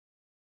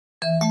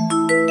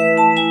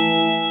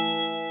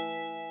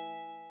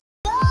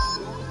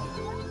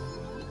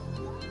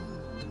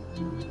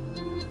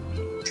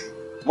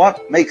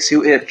What makes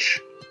you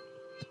itch?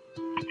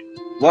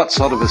 What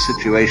sort of a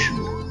situation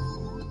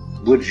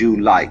would you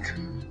like?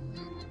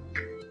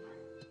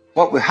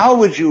 How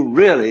would you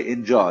really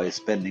enjoy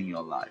spending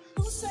your life?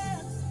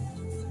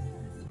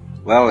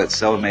 Well, it's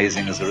so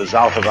amazing. As a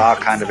result of our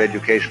kind of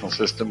educational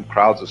system,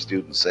 crowds of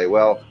students say,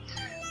 well,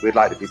 we'd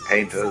like to be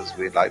painters,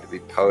 we'd like to be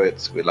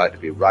poets, we'd like to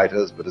be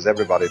writers, but as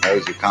everybody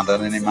knows, you can't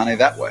earn any money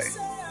that way.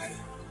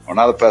 Or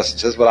another person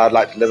says, well, I'd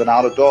like to live an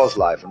out-of-doors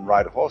life and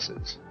ride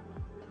horses.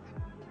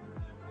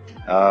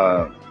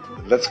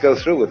 Let's go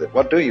through with it.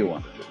 What do you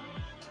want to do?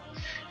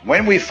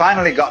 When we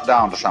finally got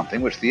down to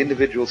something which the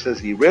individual says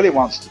he really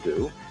wants to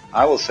do,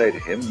 I will say to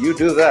him, you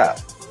do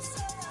that.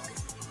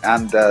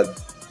 And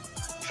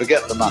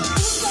forget the money.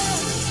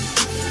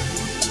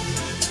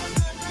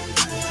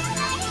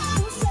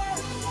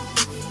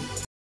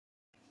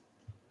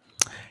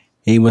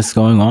 Hey, what's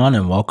going on?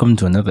 And welcome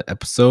to another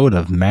episode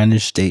of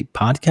Managed State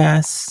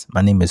Podcasts.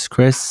 My name is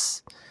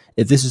Chris.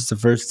 If this is the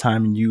first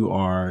time you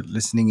are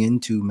listening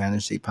into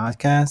Managed State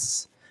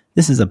Podcasts,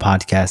 this is a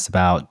podcast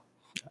about,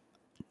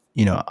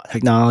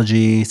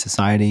 technology,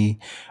 society,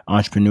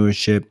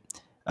 entrepreneurship.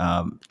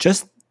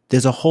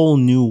 There's a whole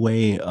new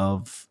way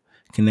of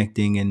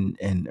connecting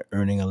and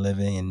earning a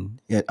living, and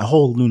yet a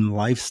whole new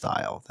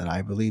lifestyle that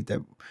I believe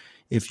that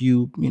if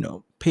you,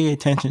 pay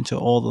attention to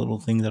all the little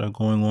things that are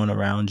going on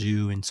around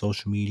you in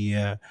social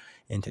media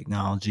and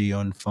technology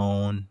on the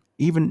phone,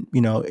 even,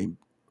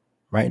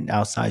 right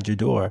outside your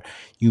door,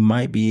 you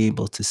might be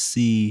able to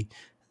see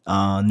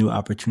new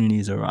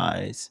opportunities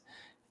arise.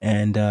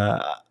 And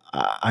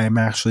I am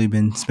actually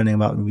been spending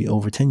about maybe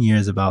over 10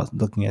 years about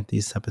looking at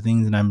these type of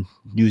things. And I'm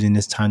using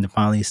this time to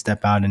finally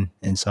step out and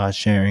start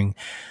sharing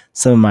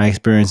some of my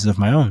experiences of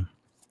my own.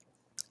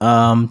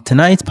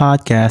 Tonight's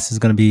podcast is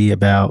going to be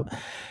about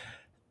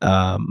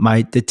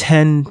the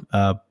 10,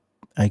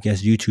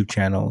 YouTube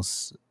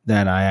channels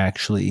that I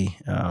actually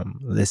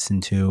listen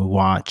to,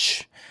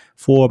 watch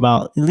for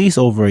about at least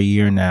over a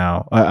year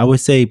now. I would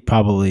say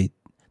probably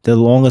the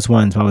longest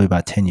one is probably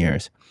about 10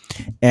 years.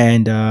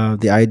 And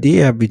the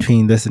idea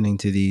between listening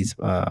to these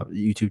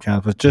YouTube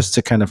channels was just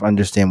to kind of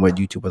understand what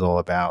YouTube was all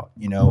about.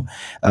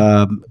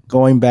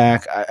 Going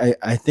back,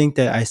 I think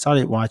that I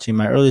started watching,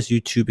 my earliest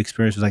YouTube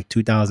experience was like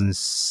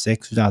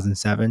 2006,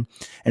 2007.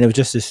 And it was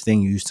just this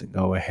thing you used to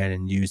go ahead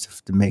and use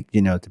to make,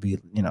 to be,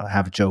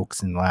 have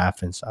jokes and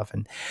laugh and stuff.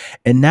 And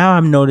now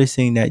I'm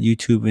noticing that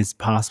YouTube is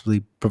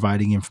possibly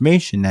providing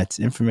information that's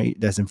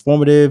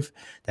informative,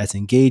 that's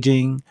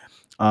engaging.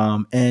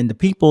 And the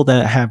people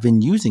that have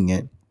been using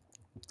it,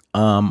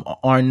 they're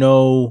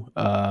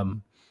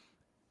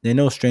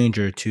no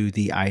stranger to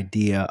the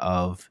idea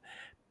of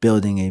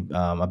building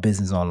a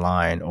business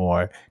online,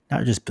 or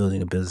not just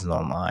building a business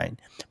online,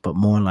 but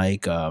more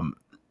like,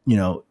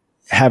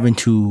 having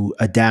to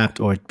adapt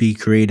or be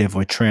creative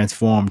or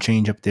transform,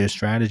 change up their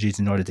strategies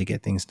in order to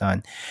get things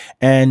done.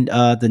 And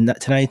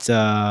tonight's,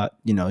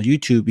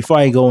 YouTube, before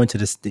I go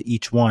into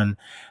each one,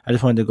 I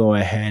just wanted to go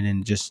ahead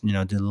and just, do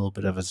a little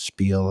bit of a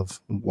spiel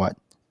of what,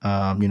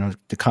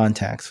 the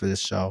contacts for this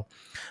show.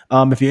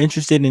 If you're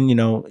interested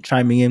in,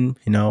 chiming in,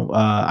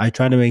 I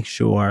try to make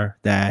sure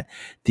that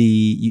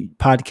the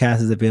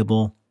podcast is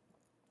available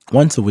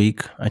once a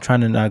week. I try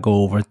to not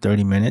go over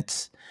 30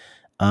 minutes.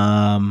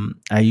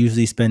 I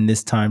usually spend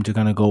this time to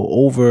kind of go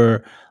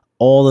over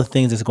all the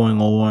things that's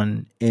going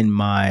on in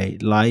my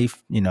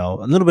life, a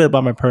little bit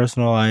about my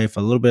personal life,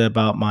 a little bit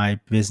about my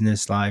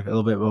business life, a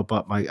little bit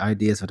about my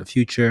ideas for the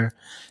future.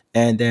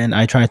 And then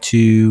I try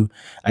to,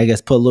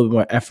 put a little bit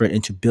more effort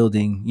into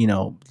building,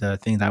 the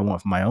things I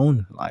want for my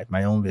own life,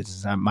 my own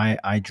business.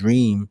 My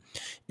dream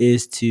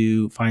is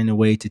to find a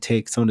way to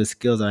take some of the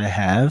skills I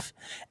have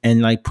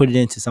and put it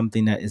into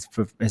something that is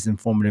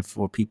informative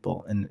for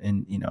people and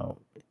in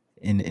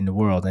the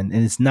world. And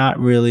it's not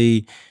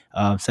really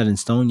set in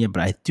stone yet,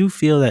 but I do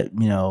feel that,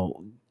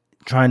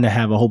 trying to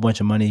have a whole bunch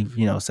of money,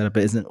 set up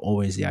isn't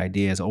always the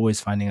idea. It's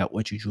always finding out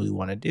what you truly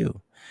want to do.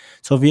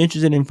 So if you're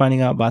interested in finding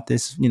out about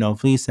this,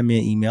 please send me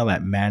an email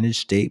at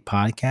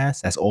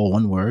managedstatepodcast. That's all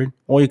one word.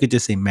 Or you could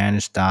just say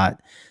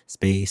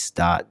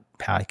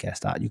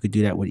managed.space.podcast. You could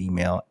do that with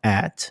email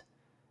at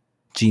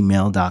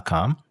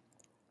gmail.com.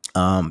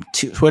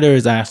 Twitter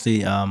is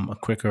actually a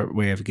quicker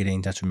way of getting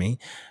in touch with me.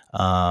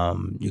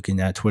 You can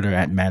add Twitter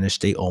at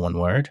managedState, all one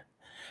word.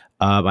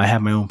 I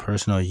have my own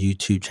personal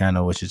YouTube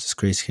channel, which is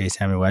Crazy Case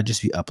Hammer, where I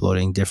just be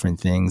uploading different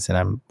things that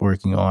I'm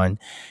working on.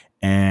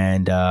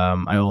 And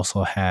I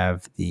also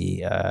have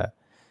the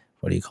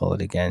what do you call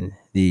it again?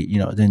 The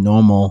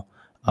normal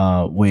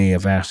way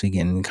of actually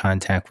getting in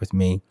contact with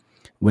me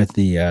with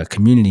the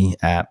community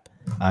app.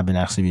 I've been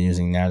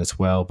using that as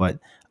well, but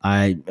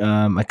I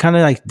kind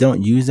of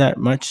don't use that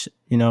much,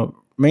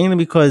 mainly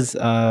because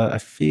I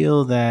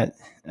feel that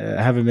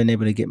I haven't been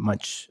able to get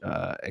much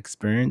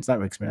experience.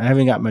 Not experience. I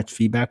haven't got much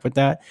feedback with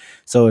that.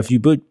 So if you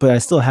but I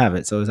still have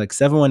it. So it's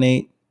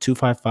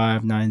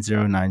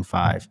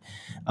 718-255-9095.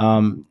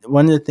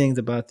 One of the things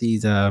about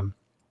these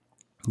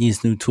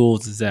new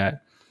tools is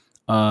that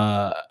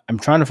I'm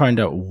trying to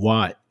find out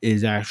what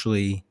is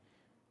actually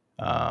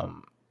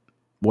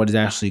what is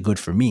actually good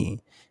for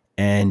me.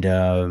 And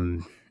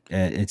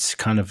it's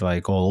kind of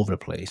like all over the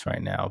place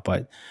right now.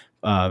 But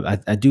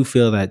I do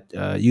feel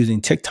that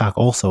using TikTok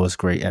also is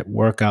great at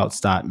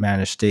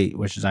workouts.manage state,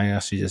 which is I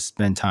actually just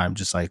spend time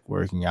just like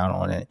working out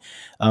on it.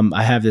 I'm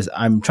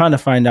trying to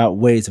find out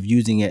ways of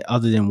using it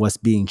other than what's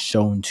being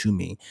shown to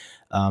me.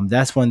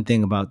 That's one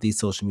thing about these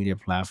social media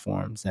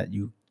platforms, that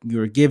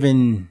you're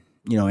given,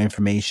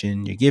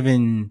 information, you're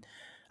given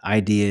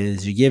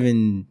ideas, you're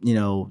given,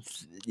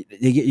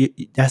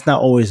 that's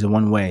not always the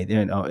one way.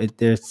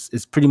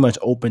 It's pretty much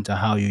open to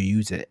how you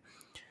use it.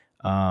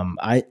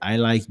 I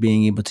like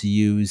being able to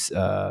use.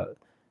 I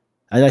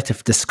like to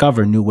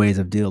discover new ways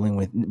of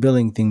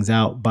building things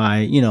out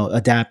by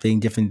adapting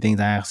different things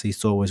I actually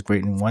saw was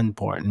great in one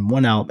part and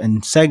one out,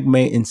 and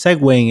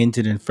segueing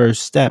into the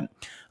first step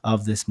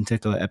of this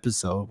particular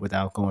episode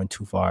without going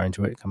too far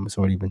into it. It's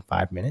already been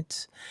 5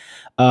 minutes.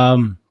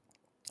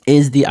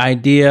 Is the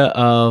idea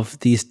of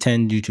these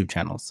 10 YouTube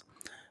channels.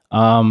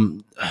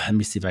 Let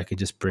me see if I could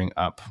just bring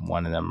up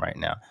one of them right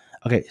now.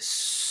 Okay,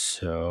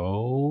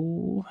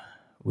 so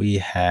we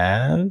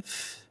have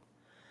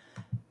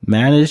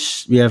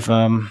managed. We have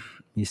let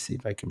me see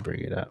if I can bring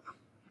it up.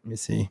 Let me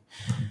see.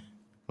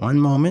 One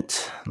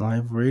moment.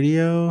 Live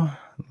radio.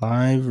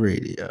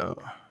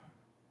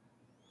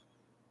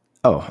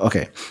 Oh,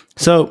 okay.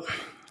 So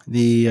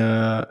the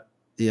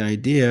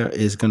idea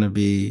is going to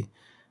be,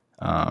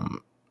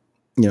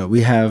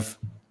 we have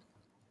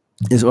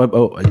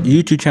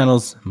YouTube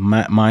channels: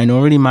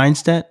 Minority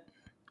Mindset,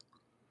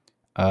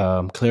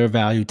 Clear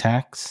Value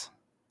Tax,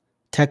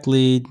 Tech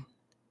Lead,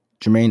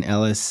 Jermaine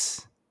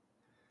Ellis,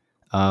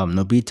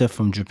 Nobita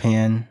from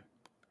Japan,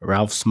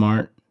 Ralph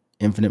Smart,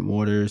 Infinite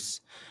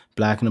Waters,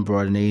 Black and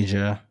Abroad in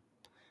Asia,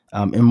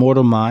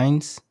 Immortal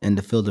Minds, and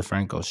The Phil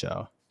DeFranco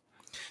Show.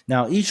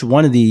 Now, each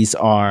one of these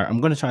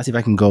I'm going to try to see if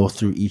I can go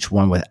through each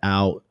one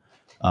without,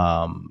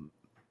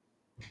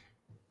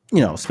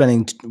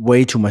 spending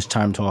way too much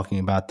time talking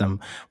about them.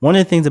 One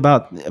of the things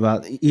about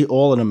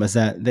all of them is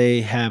that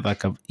they have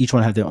each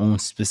one have their own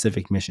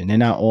specific mission. They're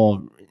not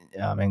all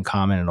in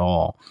common at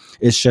all.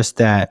 It's just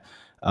that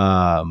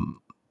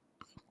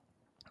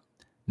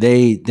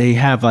they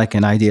have like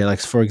an idea. Like,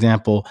 for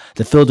example,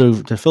 the Phil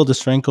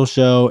DeFranco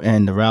Show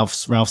and the Ralph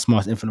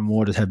Smart's Infinite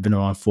Waters have been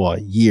on for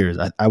years.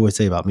 I would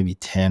say about maybe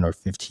 10 or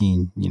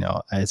 15.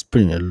 It's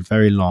pretty a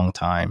very long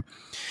time.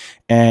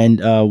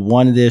 And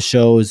one of their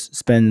shows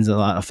spends a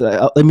lot of.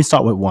 Let me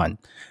start with one.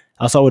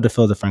 I'll start with the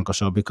Phil DeFranco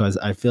Show because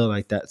I feel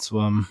like that's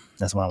what I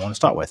want to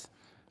start with.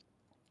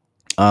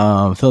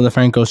 Phil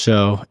DeFranco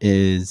Show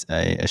is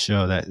a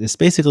show that is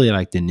basically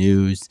like the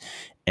news,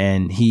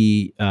 and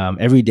he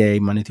every day,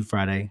 Monday through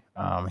Friday,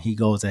 he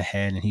goes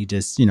ahead and he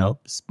just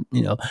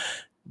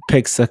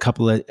picks a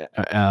couple of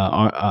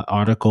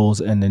articles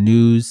in the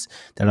news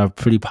that are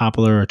pretty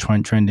popular or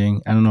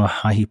trending. I don't know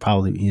how he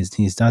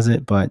does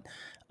it, but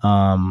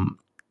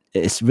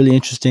it's really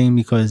interesting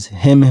because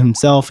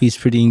himself, he's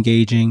pretty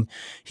engaging.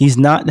 He's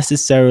not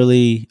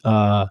necessarily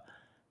like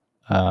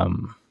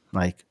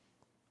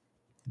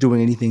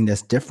doing anything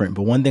that's different.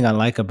 But one thing I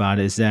like about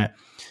it is that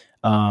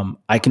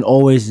I can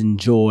always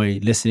enjoy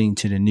listening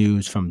to the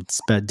news from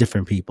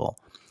different people.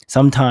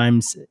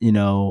 Sometimes,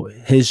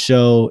 his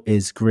show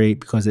is great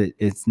because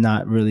it's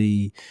not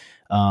really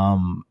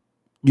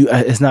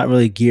it's not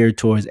really geared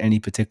towards any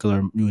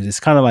particular news. It's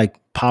kind of like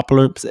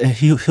popular.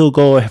 He'll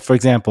go, for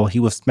example, he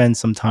will spend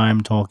some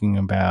time talking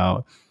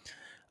about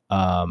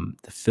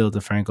the Phil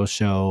DeFranco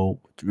Show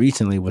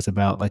recently was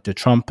about like the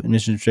Trump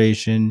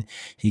administration.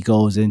 He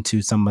goes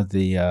into some of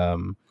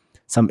the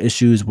some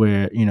issues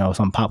where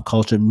some pop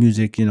culture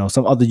music,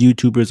 some other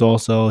YouTubers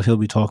also, he'll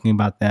be talking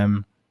about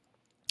them.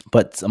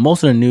 But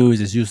most of the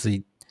news is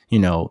usually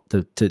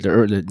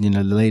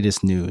the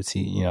latest news.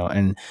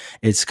 And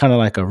it's kind of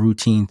like a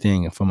routine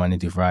thing for Monday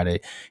through Friday.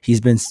 He's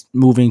been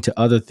moving to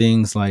other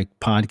things like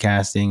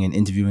podcasting and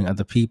interviewing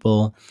other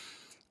people.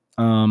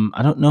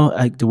 I don't know,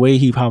 like the way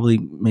he probably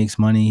makes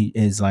money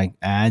is like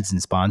ads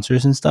and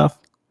sponsors and stuff.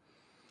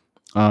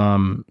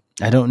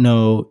 I don't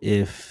know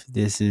if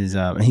this is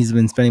he's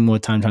been spending more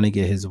time trying to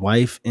get his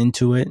wife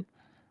into it.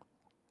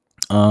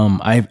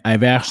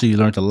 I've actually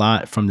learned a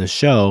lot from the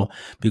show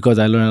because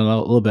I learned a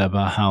little bit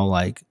about how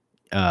like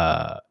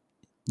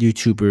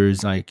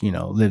YouTubers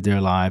live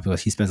their life,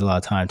 because he spends a lot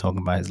of time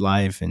talking about his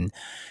life, and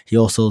he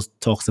also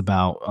talks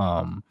about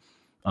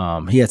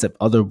he has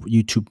other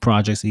YouTube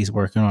projects that he's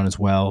working on as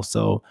well.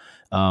 So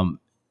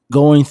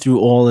going through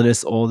all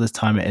this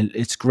time, and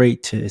it's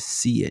great to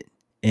see it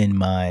in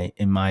my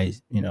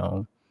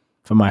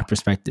from my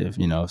perspective,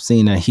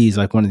 seeing that he's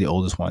like one of the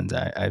oldest ones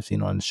I've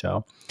seen on the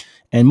show.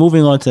 And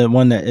moving on to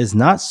one that is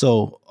not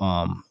so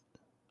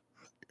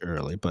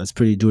early, but it's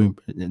moving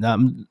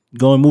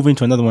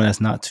to another one that's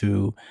not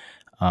too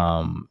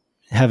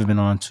haven't been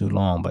on too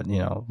long, but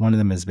one of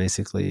them is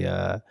basically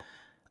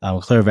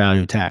Clear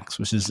Value Tax,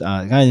 which is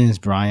a guy named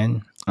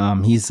Brian.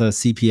 He's a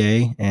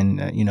CPA and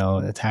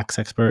a tax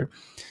expert,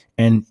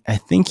 and I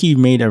think he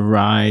made a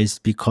rise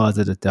because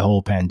of the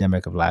whole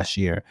pandemic of last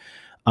year.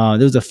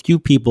 there was a few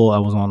people I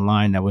was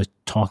online that was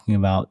talking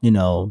about,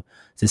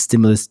 the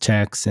stimulus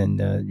checks and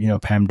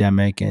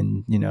pandemic,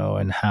 and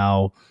and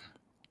how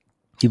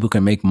people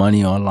can make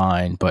money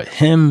online. But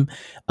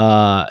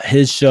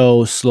his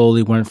show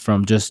slowly went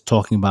from just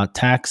talking about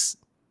tax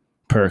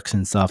perks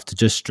and stuff to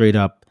just straight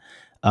up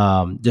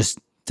just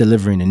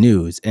delivering the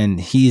news. And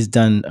he's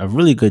done a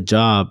really good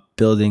job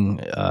building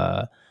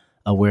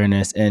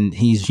awareness, and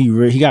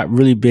he got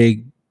really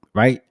big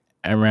right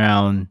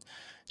around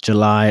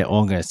July,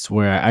 August,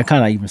 where I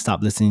kind of even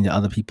stopped listening to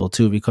other people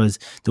too, because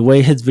the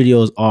way his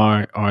videos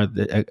are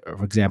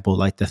for example,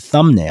 like the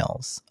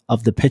thumbnails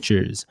of the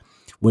pictures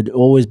would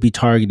always be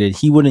targeted.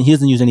 He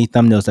doesn't use any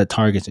thumbnails that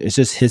targets. It's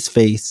just his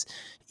face.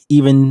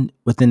 Even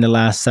within the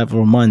last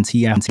several months,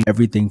 he has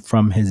everything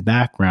from his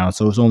background.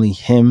 So it's only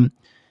him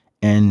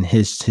and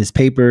his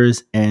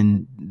papers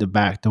and the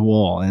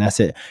wall, and that's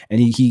it. And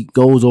he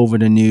goes over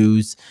the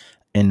news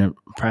in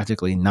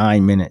practically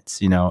 9 minutes.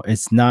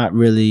 It's not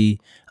really.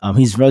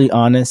 He's really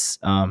honest.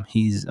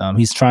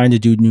 He's trying to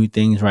do new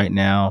things right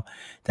now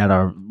that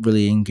are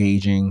really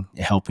engaging,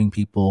 helping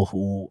people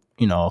who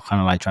kind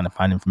of like trying to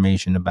find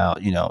information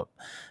about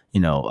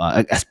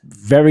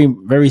very,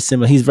 very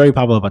similar. He's very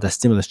popular about the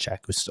stimulus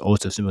check, which is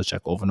always a stimulus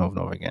check over and over and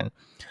over again.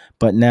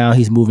 But now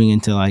he's moving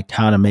into like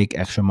how to make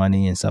extra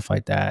money and stuff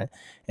like that.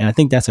 And I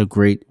think that's a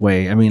great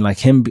way. I mean, like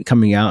him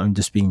coming out and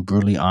just being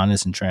brutally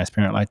honest and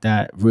transparent like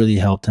that really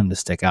helped him to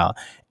stick out.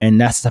 And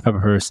that's the type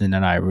of person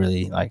that I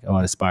really like. I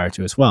want to aspire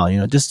to as well.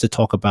 Just to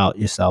talk about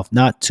yourself,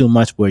 not too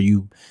much where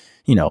you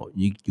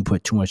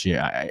put too much of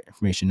your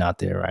information out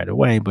there right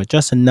away, but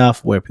just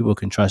enough where people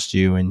can trust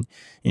you. And,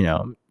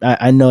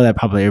 I know that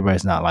probably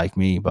everybody's not like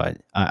me, but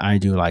I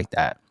do like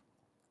that.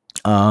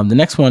 The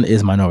next one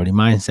is Minority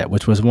Mindset,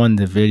 which was one of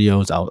the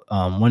videos,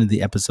 one of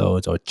the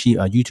episodes or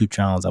YouTube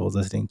channels I was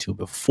listening to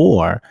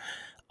before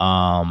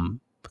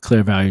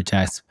Clear Value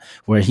Tax,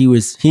 where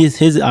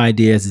his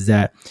ideas is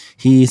that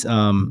he's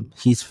from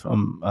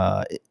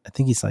I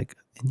think he's like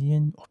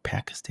Indian or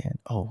Pakistan.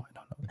 Oh, I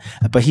don't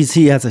know. But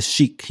he has a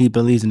sheikh. He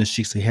believes in the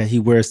sheikh, so he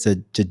wears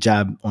the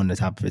hijab on the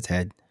top of his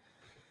head.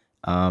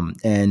 So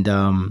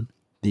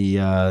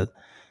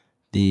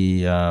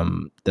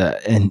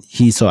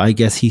I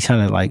guess he's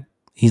kind of like,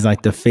 he's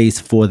like the face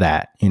for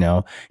that.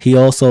 He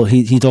also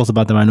he talks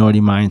about the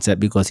minority mindset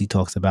because he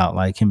talks about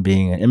like him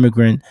being an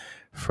immigrant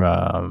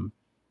from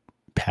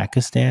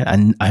Pakistan.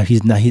 And I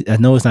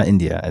know it's not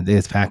India.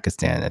 It's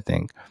Pakistan, I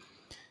think.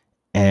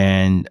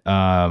 And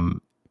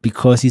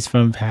because he's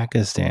from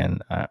Pakistan,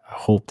 I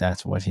hope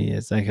that's what he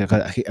is. Like,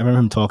 I remember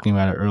him talking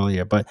about it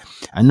earlier, but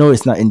I know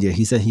it's not India.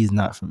 He said he's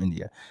not from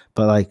India,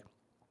 but like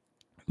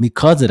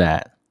because of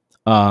that,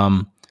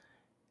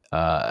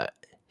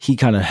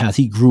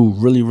 he grew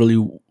really,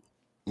 really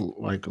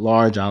like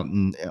large out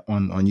on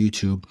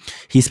YouTube.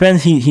 He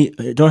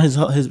during his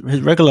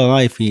regular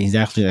life, he's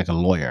actually like a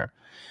lawyer.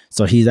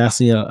 So he's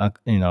actually a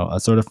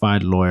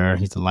certified lawyer.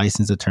 He's a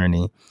licensed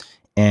attorney.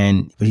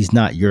 But he's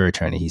not your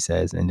attorney, he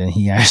says. And then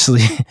he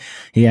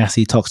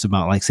actually talks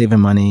about like saving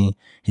money.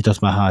 He talks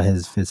about how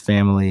his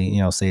family,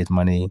 saves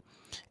money,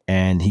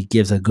 and he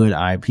gives a good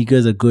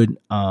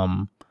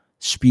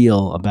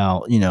spiel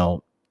about,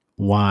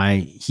 why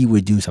he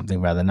would do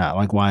something rather not.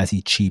 Like, why is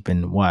he cheap,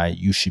 and why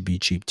you should be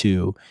cheap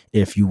too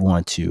if you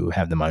want to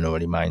have the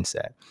minority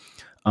mindset.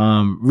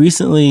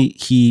 Recently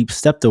he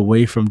stepped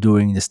away from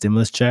doing the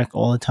stimulus check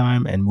all the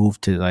time and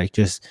moved to like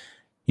just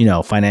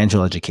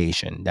financial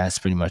education. That's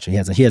pretty much it.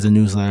 He has a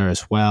newsletter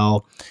as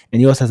well, and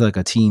he also has like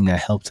a team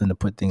that helps him to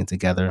put things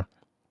together.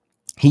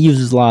 He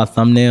uses a lot of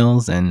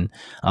thumbnails and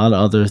a lot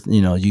of other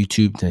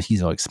YouTube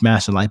he's like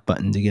smash the like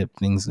button to get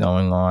things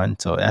going on.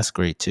 So that's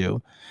great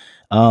too.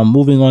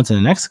 Moving on to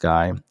the next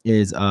guy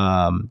is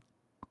let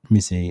me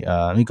see.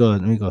 Let me go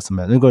to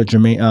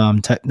Jermaine.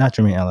 Not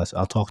Jermaine Ellis.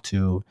 I'll talk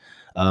to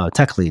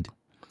Tech Lead.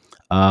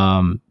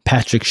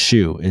 Patrick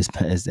Shu is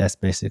that's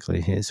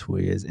basically who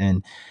he is.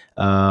 And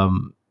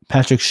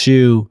Patrick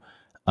Shu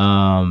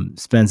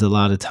spends a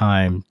lot of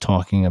time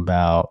talking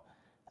about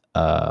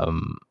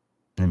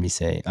let me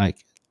say,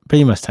 like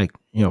pretty much like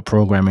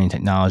programming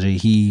technology.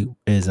 He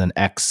is an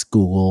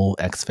ex-Google,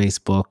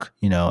 ex-Facebook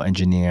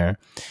engineer,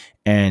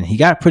 and he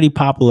got pretty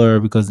popular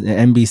because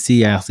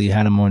NBC actually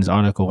had him on his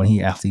article when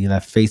he actually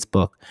left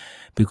Facebook,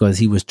 because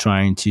he was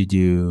trying to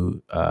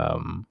do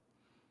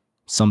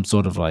some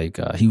sort of like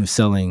he was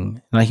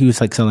selling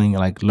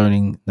like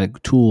learning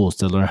like tools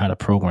to learn how to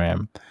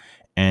program.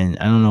 And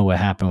I don't know what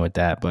happened with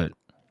that, but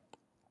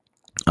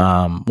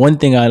one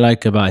thing I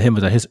like about him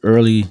was that his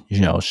early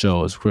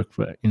shows,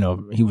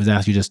 he was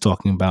actually just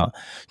talking about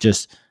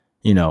just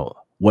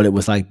what it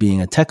was like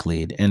being a tech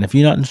lead. And if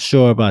you're not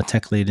sure about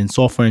tech lead in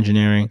software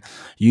engineering,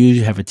 you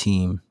usually have a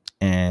team,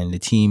 and the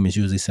team is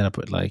usually set up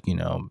with like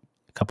a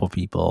couple of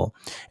people,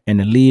 and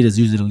the lead is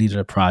usually the leader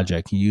of the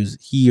project.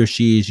 He or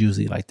she is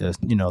usually like the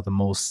the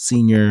most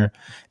senior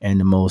and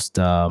the most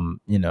I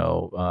don't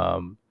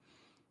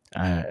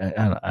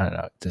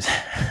know,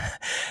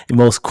 the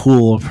most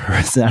cool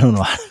person. I don't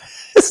know.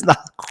 It's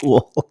not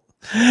cool.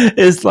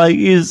 It's like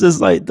he's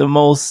just like the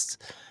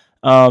most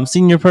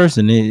senior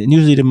person,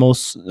 usually the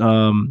most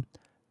um,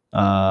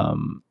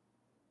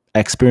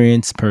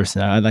 experienced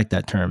person. I like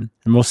that term.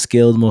 The most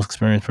skilled, most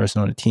experienced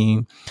person on the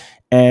team.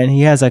 And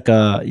he has like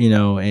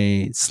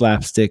a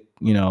slapstick,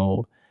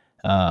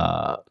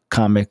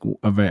 comic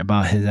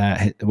about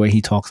the way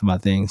he talks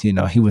about things.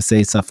 He would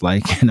say stuff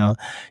like,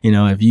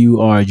 if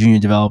you are a junior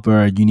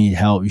developer, you need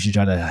help, you should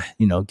try to,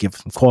 give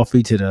some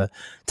coffee to the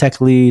tech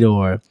lead,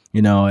 or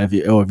if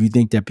you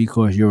think that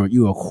because you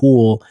were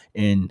cool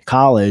in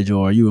college,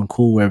 or you were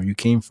cool wherever you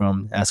came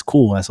from, that's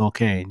cool, that's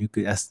okay. But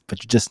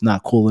you're just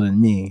not cooler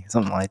than me,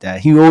 something like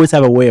that. He always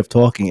have a way of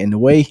talking, and the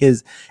way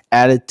his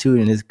attitude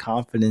and his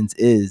confidence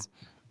is,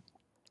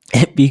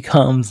 it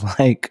becomes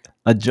like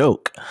a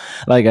joke.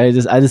 Like I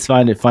just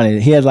find it funny.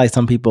 He had like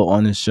some people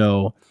on his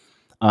show,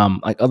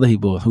 like other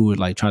people who would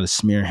like try to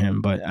smear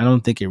him, but I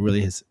don't think it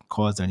really has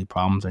caused any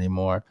problems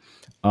anymore.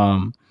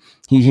 Um,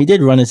 he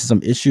did run into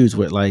some issues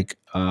with like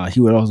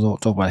he would also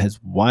talk about his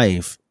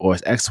wife, or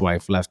his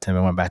ex-wife left him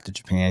and went back to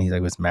Japan. He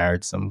like was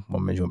married to some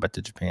woman who went back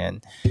to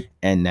Japan,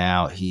 and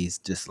now he's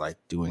just like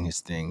doing his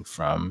thing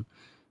from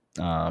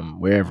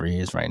wherever he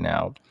is right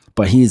now.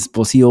 But he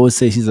always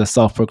says he's a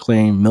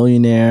self-proclaimed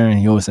millionaire, and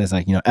he always says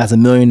like, as a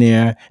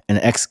millionaire and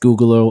an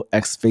ex-Googler,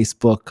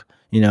 ex-Facebook,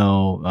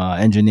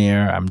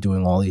 engineer, I'm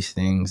doing all these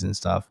things and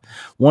stuff.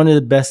 One of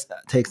the best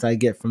takes I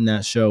get from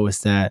that show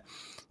is that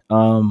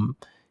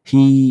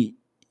he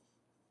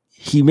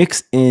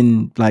mixed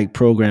in like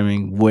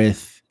programming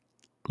with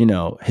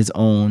his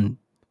own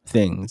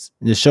things.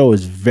 The show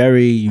is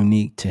very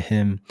unique to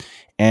him,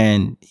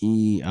 and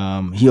he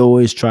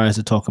always tries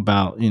to talk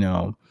about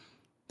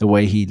the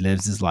way he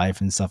lives his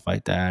life and stuff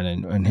like that,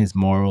 and his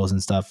morals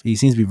and stuff. He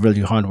seems to be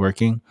really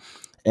hardworking,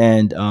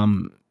 and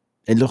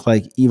it looked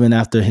like even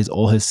after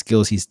all his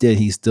skills he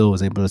still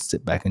was able to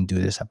sit back and do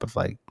this type of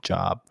like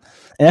job,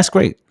 and that's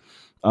great.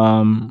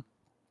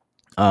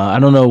 I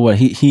don't know what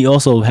he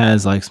also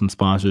has like some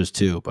sponsors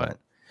too, but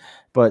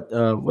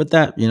with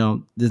that,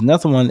 the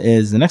next one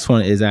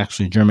is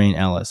actually Jermaine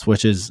Ellis,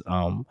 which is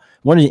one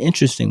of the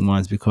interesting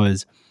ones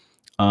because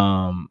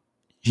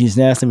he's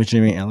nasty with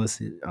Jermaine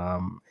Ellis.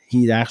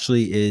 He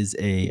actually is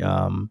he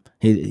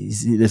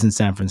lives in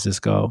San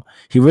Francisco.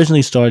 He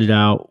originally started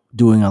out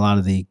doing a lot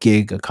of the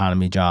gig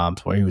economy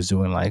jobs where he was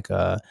doing like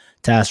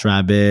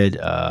TaskRabbit,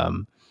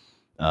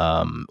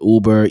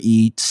 Uber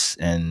Eats,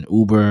 and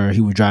Uber. He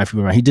would drive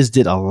people around. He just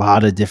did a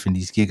lot of different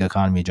these gig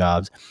economy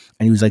jobs,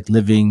 and he was like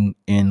living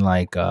in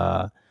like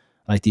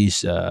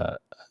these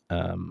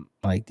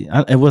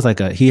it was like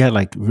he had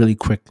like really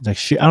quick like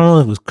I don't know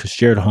if it was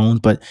shared homes,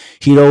 but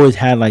he'd always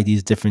had like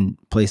these different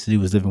places he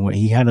was living with.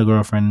 He had a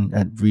girlfriend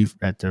at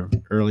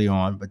the early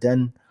on, but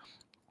then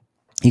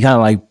he kind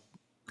of like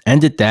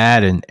ended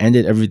that and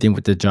ended everything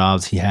with the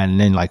jobs he had, and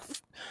then like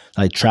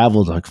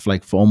traveled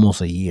like for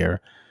almost a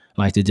year,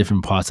 like to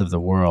different parts of the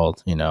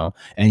world, and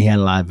he had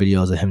a lot of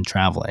videos of him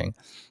traveling,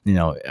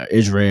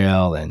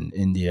 Israel and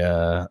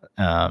India,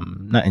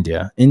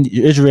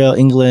 Israel,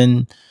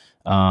 England,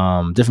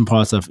 different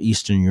parts of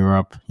Eastern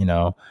Europe.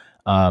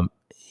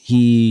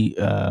 He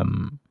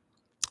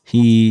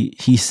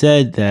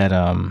said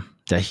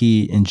that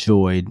he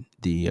enjoyed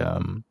the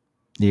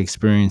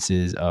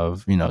experiences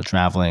of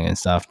traveling and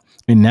stuff,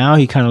 and now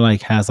he kind of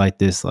like has like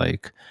this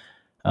like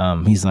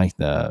he's like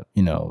the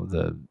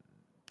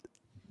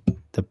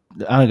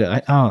I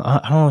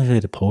don't know if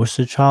he's the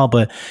poster child,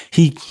 but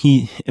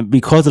he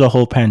because of the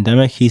whole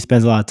pandemic, he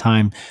spends a lot of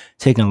time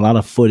taking a lot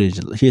of footage.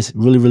 He has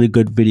really, really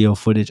good video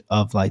footage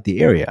of like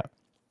the area.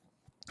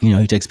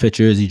 He takes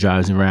pictures, he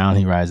drives around,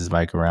 he rides his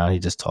bike around, he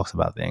just talks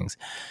about things.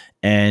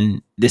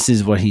 And this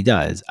is what he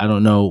does. I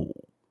don't know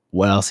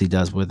what else he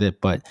does with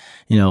it, but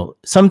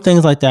some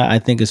things like that I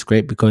think is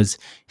great because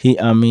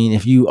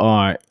if you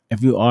are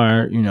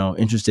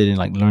interested in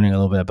like learning a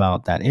little bit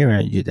about that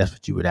area, that's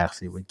what you would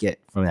get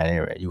from that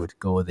area. You would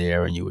go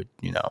there and you would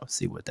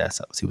see what's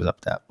up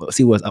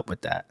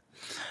with that.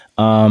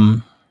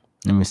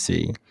 Let me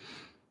see.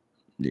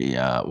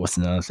 What's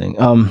another thing?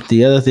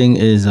 The other thing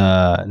is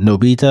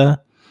Nobita.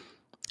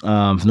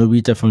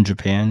 Nobita from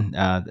Japan.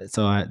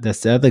 So that's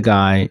the other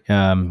guy.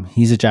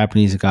 He's a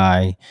Japanese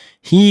guy.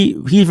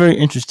 He's very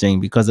interesting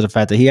because of the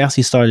fact that he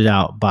actually started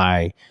out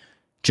by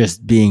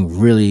just being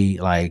really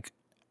like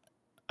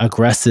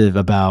aggressive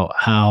about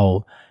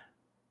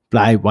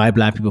why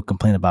black people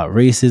complain about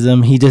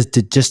racism. He just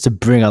he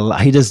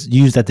just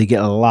used that to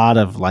get a lot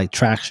of like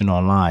traction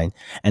online.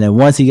 And then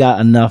once he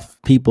got enough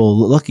people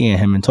looking at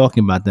him and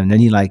talking about them, then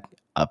he like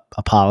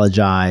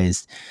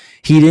apologized.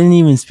 He didn't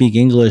even speak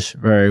English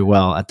very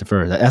well at the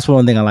first. That's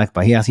one thing I like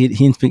about he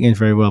didn't speak English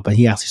very well, but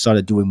he actually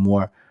started doing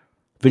more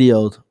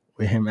videos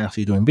with him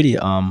actually doing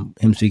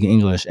him speaking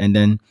English. And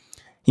then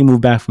he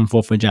moved back and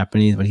forth with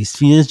Japanese, but he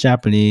is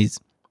Japanese.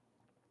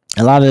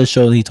 A lot of the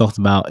shows he talks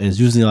about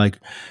is usually like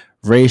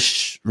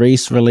race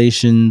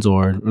relations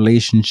or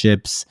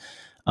relationships.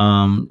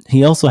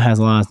 He also has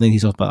a lot of things he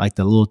talks about, like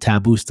the little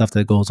taboo stuff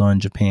that goes on in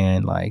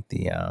Japan, like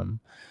the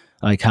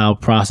like how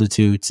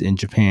prostitutes in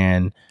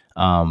Japan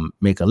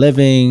make a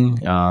living.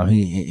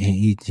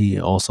 He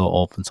also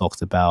often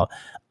talks about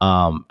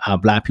how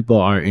black people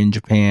are in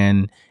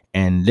Japan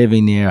and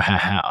living there.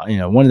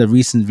 One of the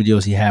recent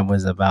videos he had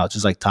was about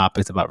just like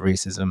topics about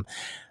racism.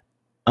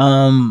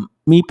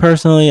 Me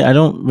personally, I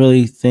don't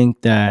really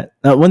think that.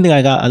 One thing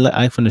I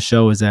like from the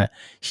show is that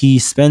he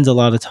spends a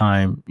lot of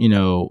time,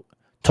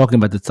 talking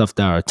about the stuff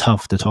that are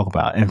tough to talk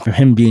about. And for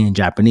him being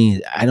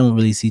Japanese, I don't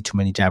really see too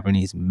many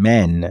Japanese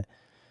men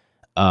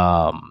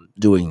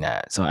doing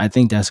that. So I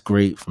think that's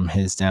great from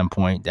his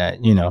standpoint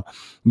that, you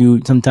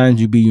sometimes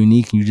you be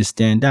unique and you just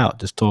stand out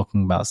just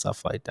talking about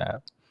stuff like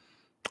that.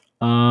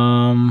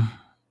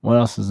 What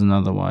else is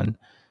another one?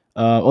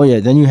 Oh yeah,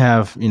 then you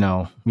have,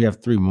 we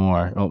have three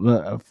more,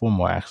 four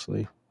more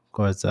actually,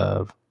 because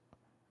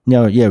we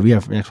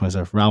have next one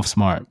is Ralph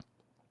Smart.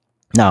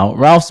 Now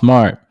Ralph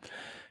Smart,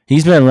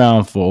 he's been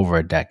around for over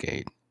a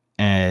decade,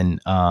 and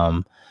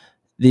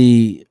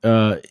the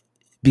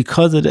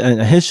because of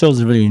his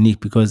shows are really unique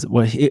because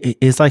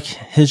it's like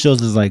his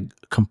shows is like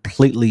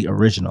completely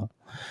original.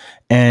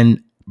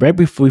 And right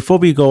before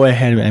we go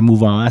ahead and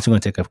move on, I'm actually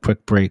going to take a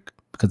quick break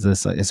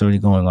because it's already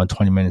going on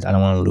 20 minutes. I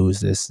don't want to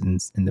lose this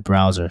in the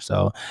browser,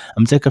 so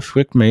I'm gonna take a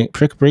quick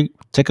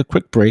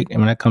break, and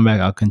when I come back,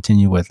 I'll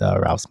continue with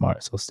Ralph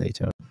Smart. So stay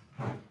tuned.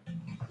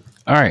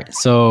 All right,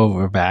 so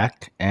we're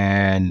back,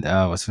 and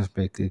let's just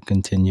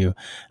continue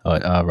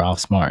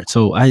Ralph Smart.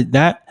 So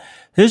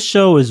his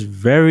show is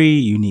very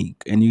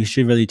unique, and you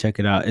should really check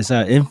it out. It's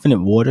Infinite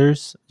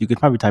Waters. You could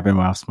probably type in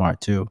Ralph Smart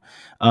too.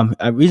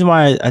 A reason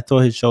why I thought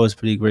his show was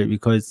pretty great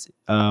because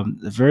I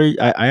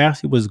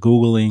actually was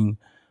Googling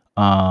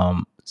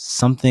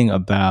something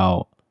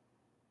about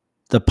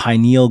the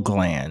pineal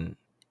gland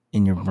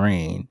in your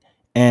brain.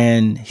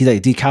 And he's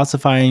like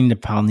decalcifying the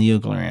pineal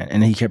gland,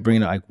 and then he kept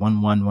bringing it like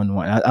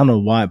 1-1-1-1. I don't know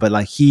why, but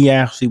like he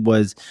actually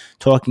was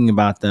talking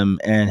about them,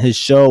 and his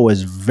show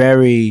was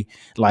very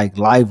like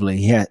lively.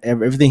 He had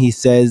everything he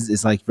says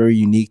is like very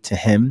unique to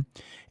him.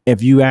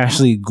 If you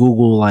actually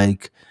Google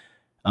like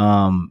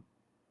what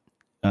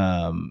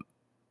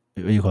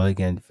do you call it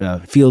again?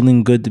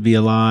 Feeling good to be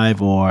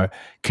alive, or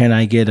can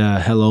I get a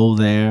hello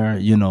there?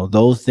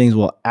 Those things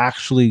will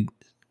actually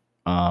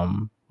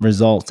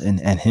result in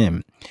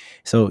him.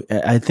 So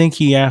I think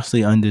he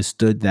actually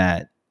understood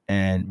that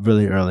and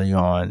really early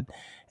on,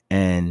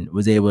 and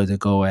was able to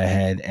go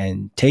ahead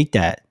and take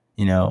that,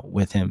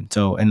 with him.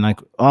 So, and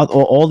like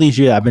all these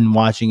years, I've been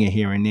watching it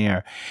here and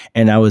there,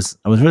 and I was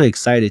really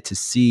excited to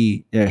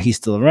see that he's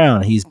still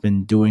around. He's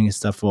been doing his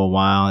stuff for a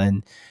while,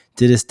 and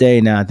to this day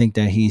now, I think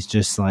that he's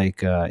just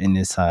like in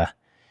this,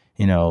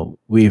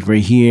 we're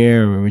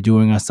here, we're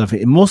doing our stuff,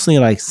 mostly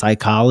like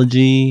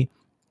psychology.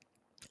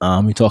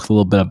 He talks a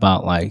little bit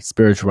about like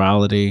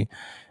spirituality.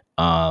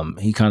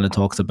 He kind of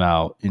talks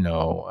about,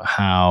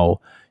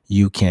 how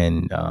you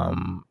can,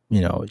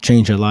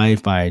 change your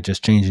life by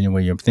just changing the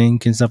way you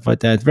think and stuff like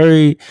that. It's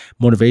very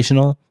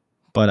motivational,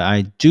 but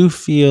I do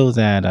feel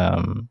that,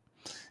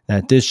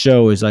 that this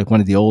show is like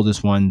one of the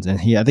oldest ones. And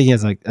I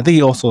think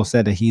he also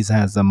said that he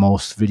has the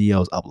most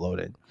videos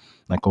uploaded,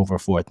 like over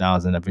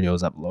 4,000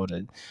 videos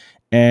uploaded.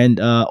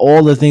 And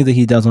all the things that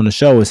he does on the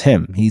show is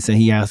him. He said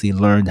he actually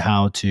learned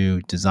how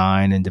to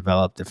design and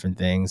develop different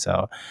things.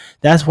 So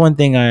that's one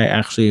thing I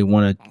actually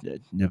wanted,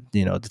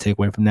 to take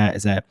away from that,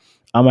 is that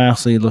I'm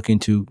actually looking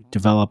to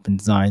develop and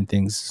design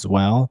things as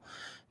well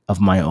of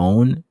my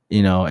own,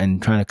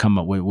 and trying to come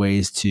up with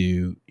ways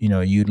to,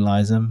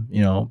 utilize them,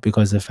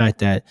 because the fact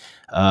that,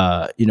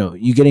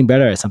 you getting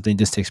better at something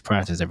just takes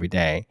practice every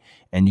day,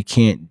 and you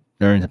can't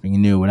learn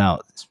something new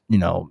without,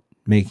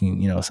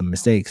 making, some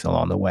mistakes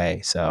along the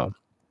way. So,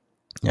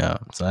 yeah,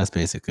 so that's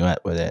basically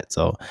what with it.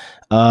 So,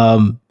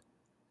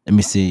 let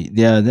me see.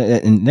 Yeah,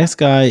 the next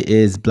guy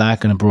is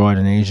Black and Abroad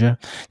in Asia.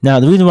 Now,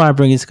 the reason why I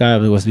bring this guy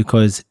up was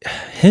because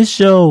his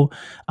show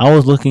I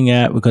was looking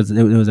at, because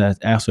it was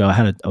actually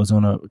I was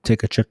going to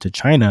take a trip to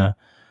China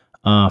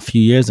a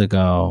few years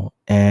ago,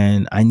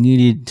 and I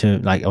needed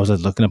to I was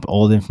looking up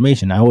all the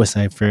information. I always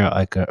say, figure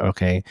out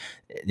okay,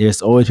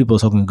 there's always people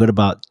talking good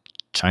about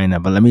China,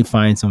 but let me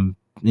find some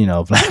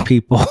Black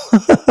people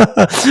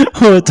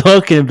who are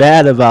talking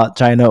bad about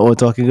China or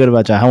talking good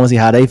about China. I want to see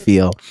how they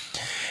feel.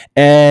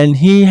 And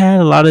he had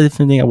a lot of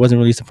different things I wasn't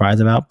really surprised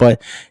about,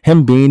 but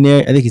him being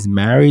there, I think he's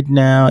married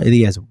now. I think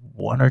he has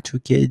 1 or 2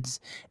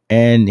 kids,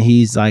 and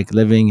he's like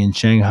living in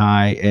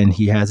Shanghai, and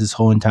he has his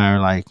whole entire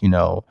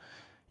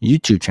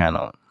YouTube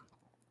channel.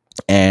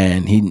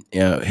 And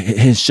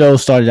his show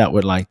started out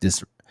with like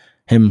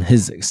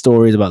his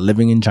stories about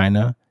living in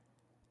China,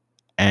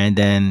 and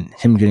then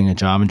him getting a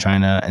job in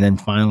China, and then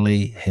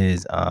finally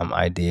his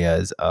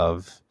ideas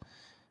of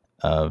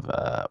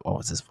what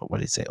was this? What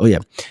did he say? Oh yeah,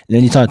 and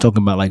then he started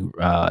talking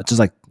about just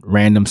like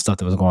random stuff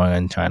that was going on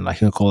in China. Like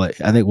he'll call it,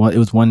 I think it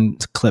was one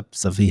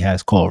clips of he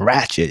has called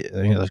Ratchet.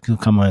 He'll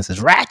come on and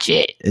says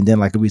Ratchet, and then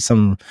like it'll be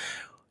some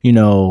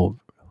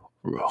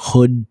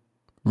hood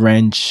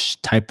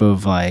wrench type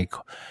of I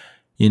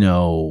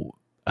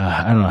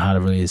don't know how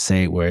to really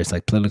say it where it's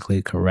like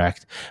politically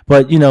correct,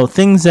 but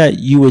things that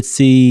you would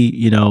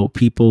see,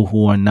 people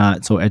who are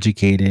not so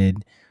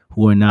educated,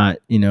 who are not,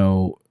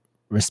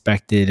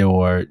 respected,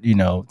 or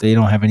they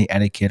don't have any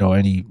etiquette or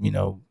any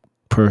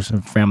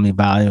family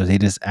values. They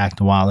just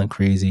act wild and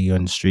crazy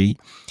on the street,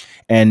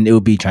 and it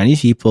would be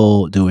Chinese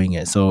people doing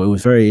it. So it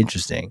was very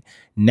interesting.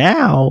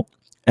 Now,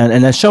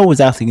 and that show was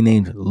actually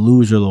named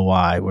Loser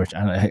Lawai, which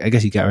I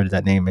guess he got rid of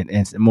that name, and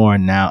it's more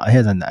now. It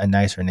has a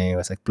nicer name.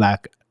 It's like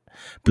Black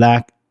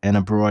and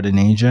Abroad in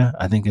Asia.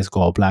 I think it's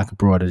called Black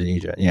Abroad in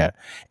Asia. Yeah,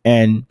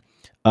 and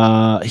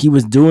he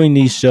was doing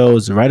these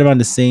shows right around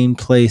the same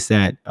place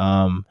that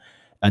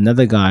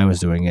another guy was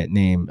doing it,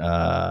 named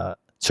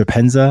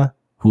Serpenza,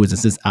 who was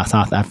a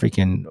South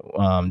African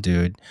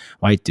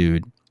white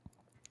dude,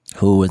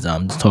 who was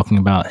just talking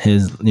about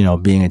his,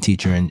 being a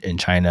teacher in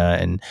China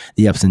and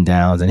the ups and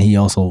downs. And he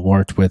also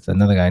worked with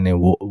another guy named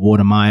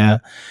Walter Maya,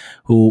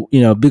 who,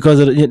 because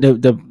of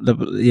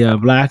the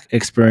Black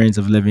experience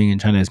of living in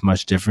China is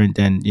much different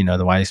than,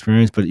 the white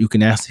experience. But you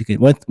can actually,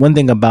 one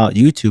thing about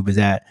YouTube is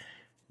that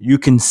you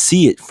can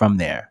see it from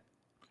there.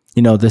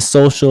 The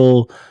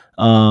social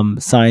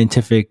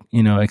scientific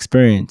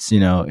experience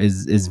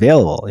is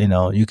available.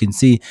 You can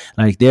see,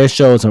 like, their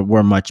shows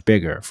were much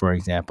bigger, for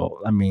example.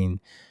 I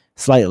mean,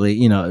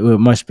 slightly, it was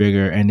much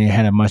bigger, and they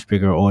had a much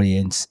bigger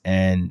audience.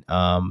 And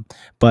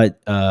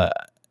but the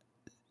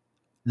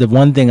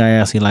one thing I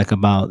actually like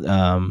about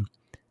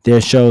their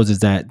shows is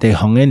that they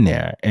hung in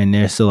there and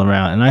they're still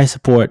around, and I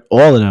support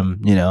all of them.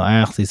 I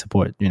actually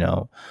support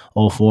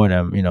all four of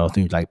them,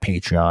 through like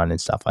Patreon and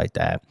stuff like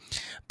that.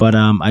 But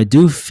I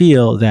do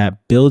feel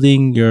that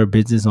building your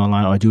business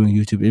online or doing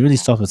YouTube, it really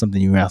starts with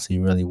something you actually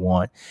really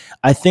want.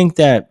 I think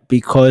that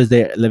because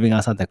they're living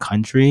outside the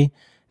country,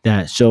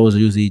 that shows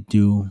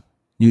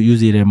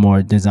usually they're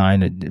more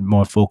designed,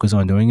 more focused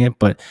on doing it.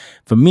 But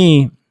for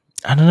me,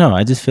 I don't know.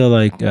 I just feel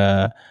like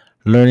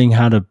learning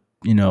how to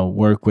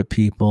work with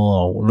people,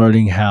 or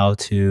learning how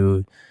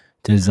to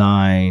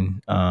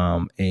design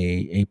an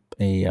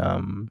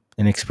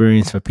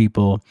experience for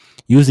people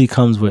usually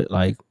comes with,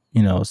 like,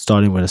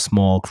 starting with a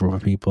small group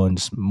of people and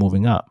just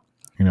moving up.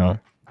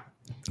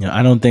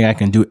 I don't think I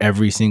can do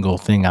every single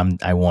thing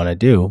I want to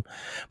do,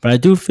 but I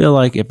do feel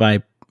like if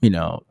I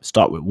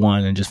start with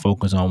one and just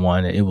focus on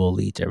one, it will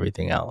lead to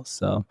everything else.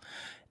 So,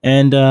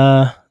 and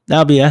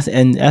that'll be us.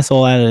 And that's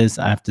all that is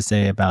I have to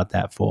say about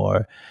that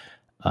for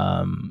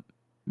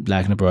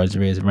Black and Abroad.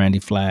 There is Randy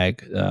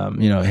Flagg.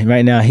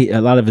 Right now a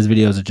lot of his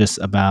videos are just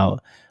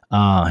about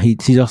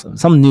he's also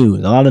some news,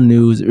 a lot of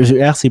news. It's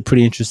actually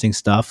pretty interesting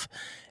stuff,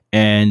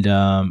 and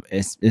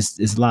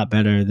it's a lot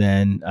better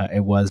than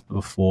it was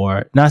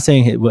before. Not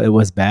saying it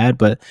was bad,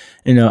 but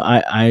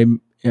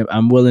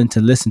I'm willing to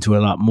listen to it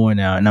a lot more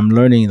now, and I'm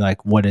learning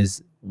like what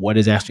is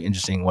actually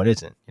interesting, what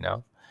isn't.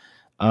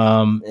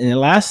 And the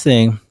last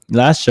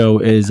show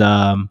is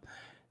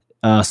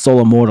Soul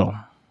Immortal,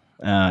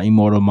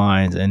 Immortal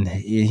Minds, and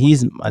I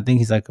think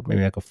he's like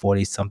maybe like a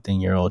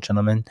 40-something-year-old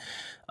gentleman.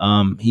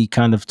 He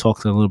kind of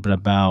talks a little bit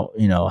about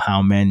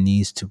how men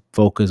needs to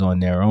focus on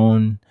their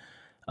own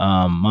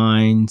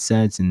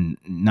mindsets and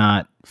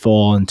not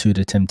fall into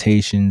the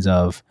temptations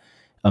of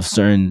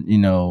certain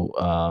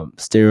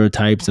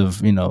stereotypes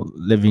of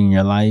living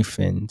your life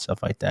and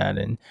stuff like that.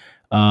 And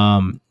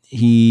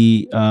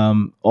he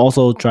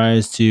also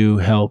tries to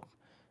help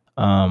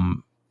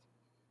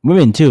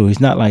women too.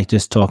 He's not like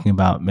just talking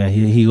about men.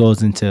 He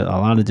goes into a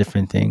lot of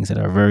different things that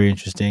are very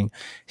interesting.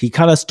 He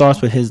kind of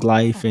starts with his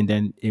life, and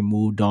then it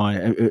moved on.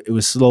 It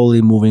was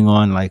slowly moving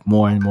on, like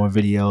more and more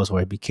videos,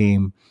 where it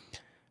became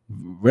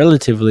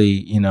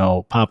relatively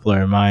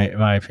popular in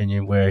my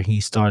opinion, where he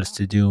starts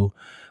to do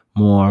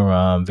more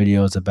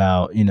videos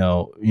about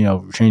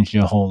changing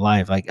your whole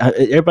life. Like,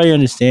 everybody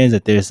understands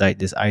that there's like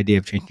this idea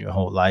of changing your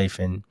whole life,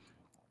 and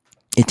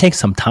it takes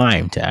some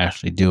time to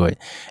actually do it.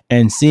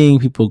 And seeing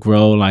people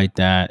grow like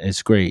that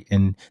is great,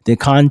 and the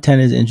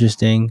content is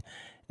interesting.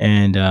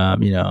 And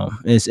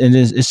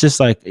it's just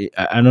like,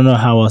 I don't know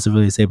how else to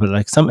really say, but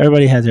like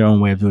everybody has their own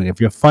way of doing it. If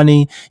you're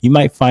funny, you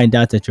might find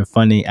out that you're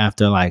funny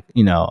after like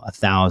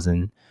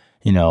 1,000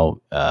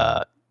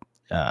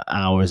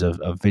 hours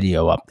of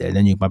video up there.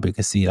 Then you probably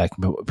could see like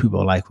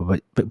people like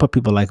what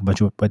people like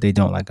about you, what they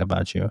don't like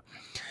about you.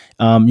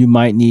 You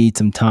might need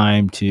some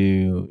time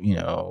to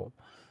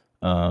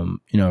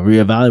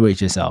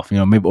reevaluate yourself,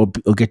 maybe or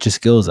get your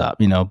skills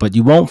up, but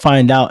you won't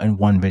find out in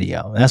one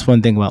video. That's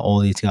one thing about all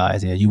these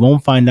guys here. You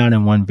won't find out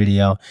in one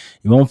video.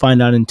 You won't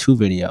find out in two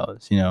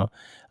videos.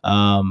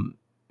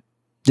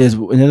 There's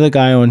another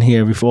guy on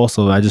here before,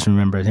 also I just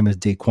remembered him as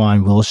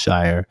Daquan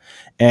Wilshire,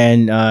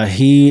 and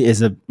he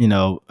is an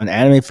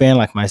anime fan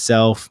like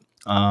myself.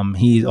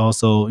 He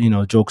also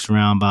jokes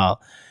around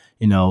about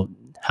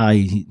how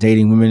he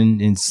dating women,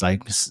 and it's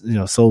like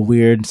so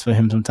weird for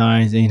him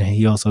sometimes.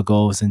 He also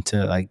goes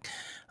into like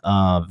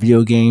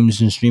video games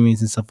and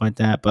streamings and stuff like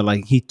that. But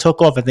like, he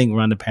took off, I think,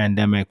 around the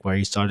pandemic, where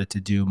he started to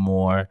do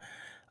more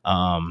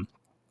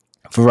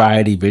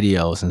variety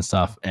videos and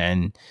stuff.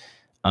 And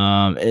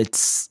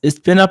it's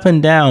been up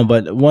and down,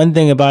 but one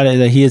thing about it is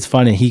that he is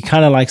funny. He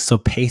kind of likes to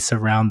pace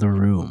around the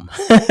room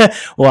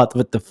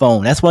with the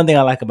phone. That's one thing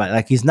I like about it.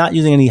 Like, he's not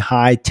using any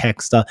high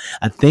tech stuff.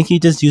 I think he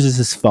just uses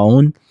his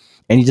phone,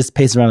 and he just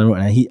paces around the room.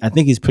 And I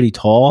think he's pretty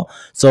tall.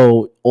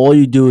 So all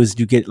you do is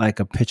you get like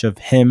a picture of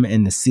him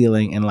in the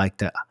ceiling and like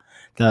the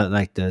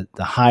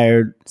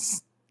higher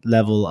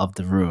level of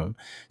the room.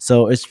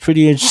 So it's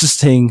pretty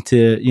interesting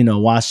to,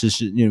 watch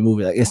this,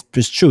 movie. Like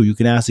it's true. You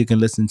can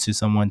listen to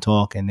someone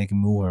talk and they can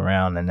move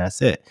around and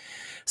that's it.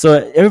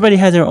 So everybody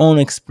has their own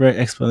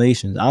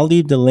explanations. I'll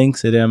leave the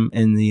links to them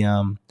in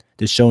the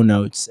show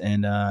notes.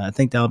 And I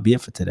think that'll be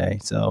it for today.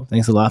 So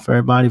thanks a lot for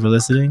everybody for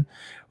listening.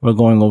 We're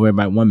going over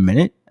about 1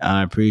 minute.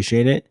 I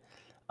appreciate it.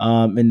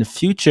 In the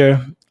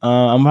future,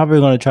 I'm probably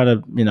going to try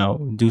to,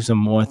 do some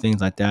more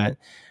things like that.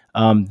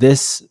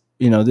 This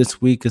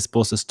week is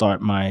supposed to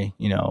start my,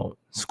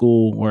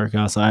 school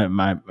workout. So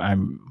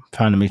I'm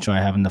trying to make sure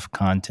I have enough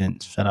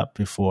content set up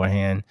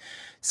beforehand.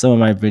 Some of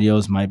my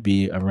videos might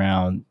be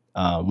around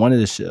one of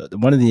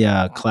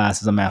the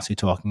classes I'm actually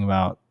talking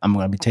about. I'm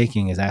going to be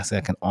taking is actually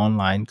like an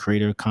online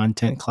creator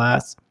content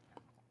class,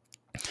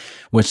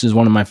 which is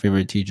one of my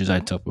favorite teachers I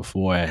took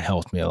before. It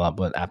helped me a lot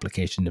with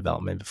application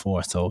development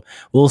before. So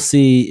we'll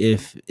see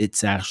if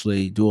it's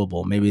actually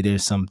doable. Maybe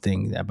there's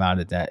something about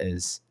it that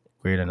is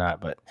great or not,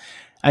 but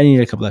I need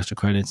a couple extra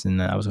credits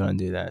and I was going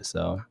to do that.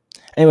 So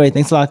anyway,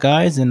 thanks a lot,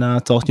 guys. And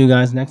I'll talk to you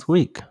guys next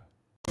week.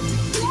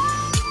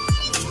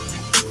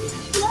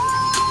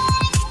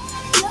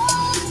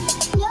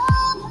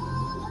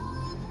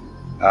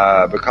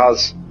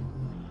 Because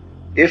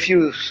if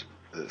you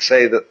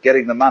say that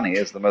getting the money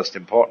is the most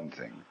important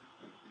thing,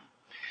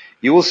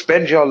 you will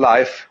spend your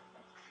life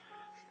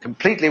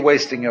completely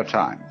wasting your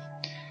time.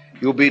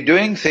 You'll be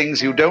doing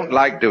things you don't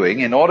like doing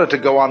in order to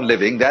go on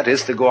living, that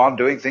is, to go on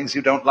doing things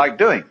you don't like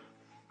doing,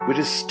 which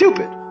is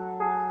stupid.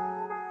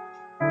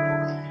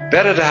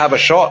 Better to have a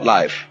short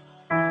life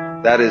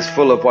that is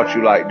full of what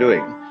you like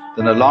doing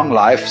than a long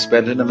life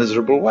spent in a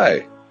miserable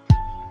way.